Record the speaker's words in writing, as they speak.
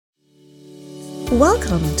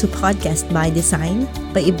Welcome to Podcast by Design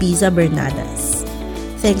by Ibiza Bernadas.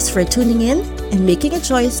 Thanks for tuning in and making a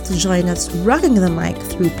choice to join us rocking the mic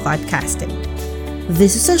through podcasting.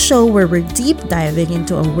 This is a show where we're deep diving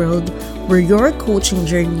into a world where your coaching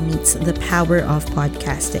journey meets the power of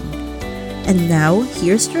podcasting. And now,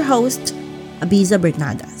 here's your host, Ibiza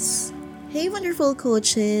Bernadas. Hey wonderful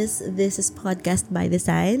coaches, this is Podcast by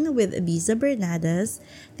Design with Ibiza Bernadas.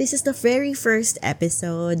 This is the very first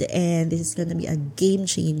episode and this is going to be a game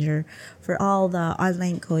changer for all the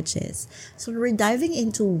online coaches. So we're diving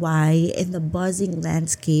into why in the buzzing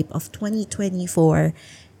landscape of 2024,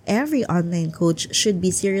 every online coach should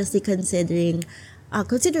be seriously consider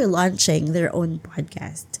launching their own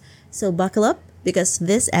podcast. So buckle up because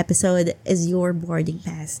this episode is your boarding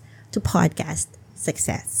pass to podcast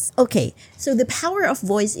success. Okay, so the power of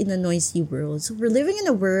voice in a noisy world. So we're living in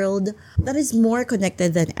a world that is more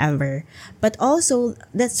connected than ever, but also,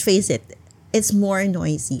 let's face it, it's more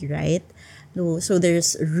noisy, right? No, so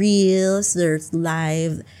there's reels, there's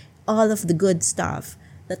live, all of the good stuff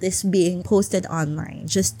that is being posted online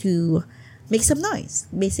just to make some noise,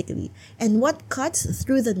 basically. And what cuts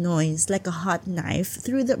through the noise like a hot knife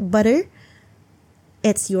through the butter?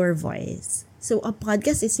 It's your voice. So a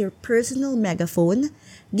podcast is your personal megaphone,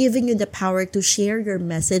 giving you the power to share your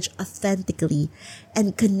message authentically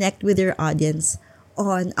and connect with your audience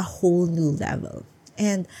on a whole new level.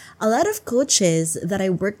 And a lot of coaches that I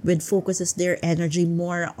work with focuses their energy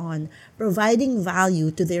more on providing value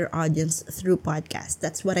to their audience through podcasts.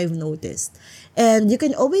 That's what I've noticed. And you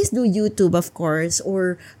can always do YouTube, of course,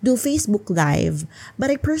 or do Facebook Live. But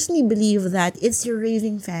I personally believe that it's your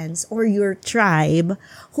raving fans or your tribe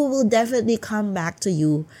who will definitely come back to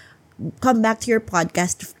your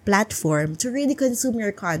podcast platform to really consume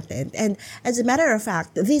your content. And as a matter of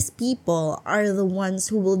fact, these people are the ones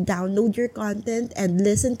who will download your content and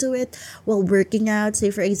listen to it while working out, say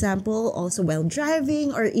for example, also while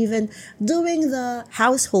driving or even doing the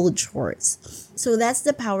household chores. So that's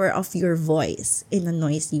the power of your voice in a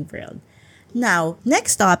noisy world. Now,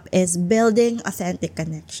 next up is building authentic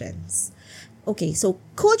connections. Okay, so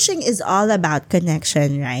coaching is all about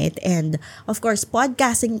connection, right? And of course,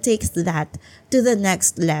 podcasting takes that to the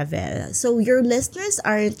next level. So your listeners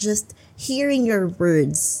aren't just hearing your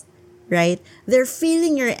words, right? They're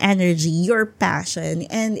feeling your energy, your passion,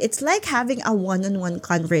 and it's like having a one-on-one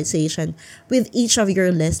conversation with each of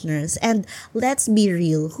your listeners. And let's be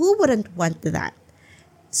real, who wouldn't want that?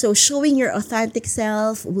 So showing your authentic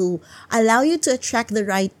self will allow you to attract the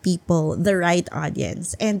right people, the right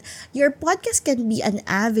audience. And your podcast can be an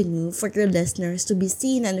avenue for your listeners to be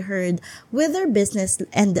seen and heard with their business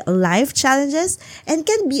and life challenges, and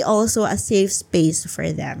can be also a safe space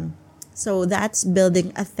for them. So that's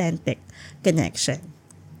building authentic connection.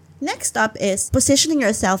 Next up is positioning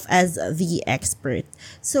yourself as the expert.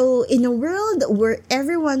 So in a world where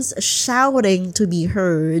everyone's shouting to be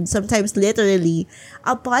heard, sometimes literally,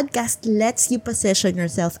 a podcast lets you position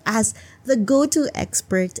yourself as the go-to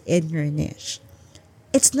expert in your niche.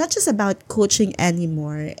 It's not just about coaching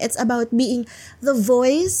anymore. It's about being the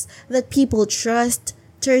voice that people trust,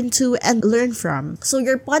 turn to, and learn from. So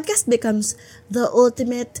your podcast becomes the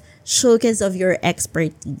ultimate showcase of your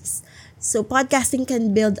expertise. So podcasting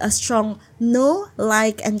can build a strong know,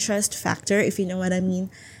 like, and trust factor, if you know what I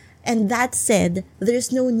mean. And that said,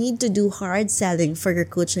 there's no need to do hard selling for your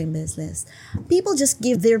coaching business. People just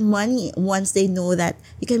give their money once they know that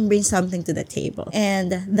you can bring something to the table.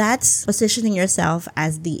 And that's positioning yourself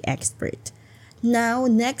as the expert. Now,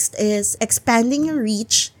 next is expanding your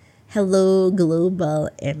reach. Hello, global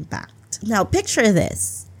impact. Now, picture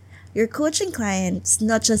this. Your coaching clients,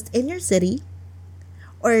 not just in your city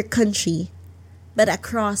or country, but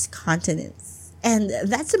across continents. And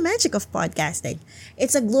that's the magic of podcasting.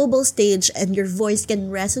 It's a global stage and your voice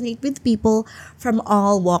can resonate with people from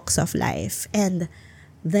all walks of life. And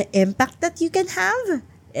the impact that you can have,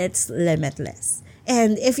 it's limitless.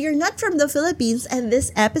 And if you're not from the Philippines and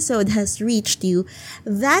this episode has reached you,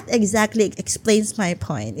 that exactly explains my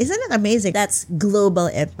point. Isn't it amazing? That's global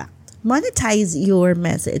impact. Monetize your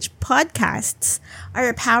message. Podcasts are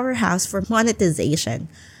a powerhouse for monetization.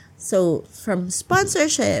 So from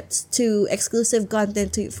sponsorships to exclusive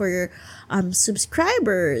content for your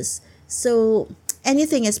subscribers. So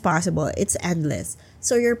anything is possible. It's endless.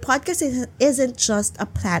 So your podcast isn't just a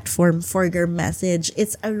platform for your message.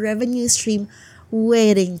 It's a revenue stream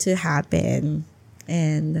waiting to happen.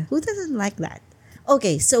 And who doesn't like that?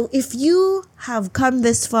 Okay, so if you have come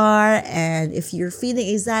this far and if you're feeling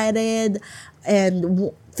excited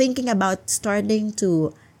and thinking about starting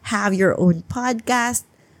to have your own podcast,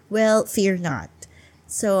 well, fear not.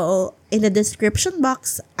 So In the description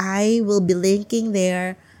box, I will be linking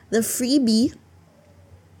there the freebie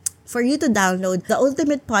for you to download, the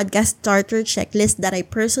Ultimate Podcast Starter Checklist that I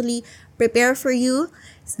personally prepare for you.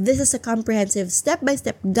 This is a comprehensive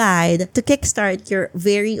step-by-step guide to kickstart your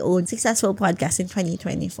very own successful podcast in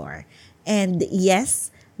 2024. And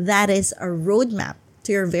yes, that is a roadmap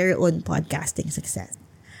to your very own podcasting success.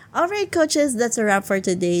 Alright, coaches, that's a wrap for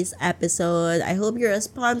today's episode. I hope you're as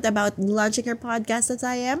pumped about launching your podcast as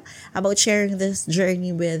I am, about sharing this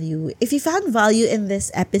journey with you. If you found value in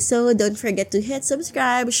this episode, don't forget to hit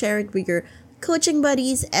subscribe, share it with your coaching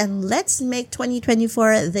buddies, and let's make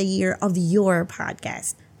 2024 the year of your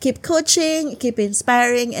podcast. Keep coaching, keep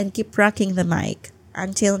inspiring, and keep rocking the mic.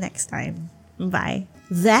 Until next time. Bye.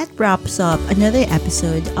 That wraps up another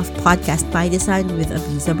episode of Podcast by Design with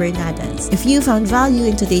Abiza Bernardas. If you found value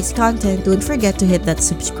in today's content, don't forget to hit that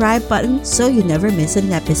subscribe button so you never miss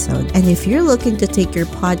an episode. And if you're looking to take your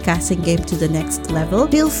podcasting game to the next level,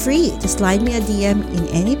 feel free to slide me a DM in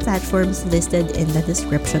any platforms listed in the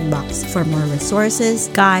description box for more resources,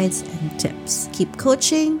 guides, and tips. Keep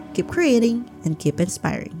coaching, keep creating, and keep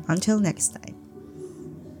inspiring. Until next time.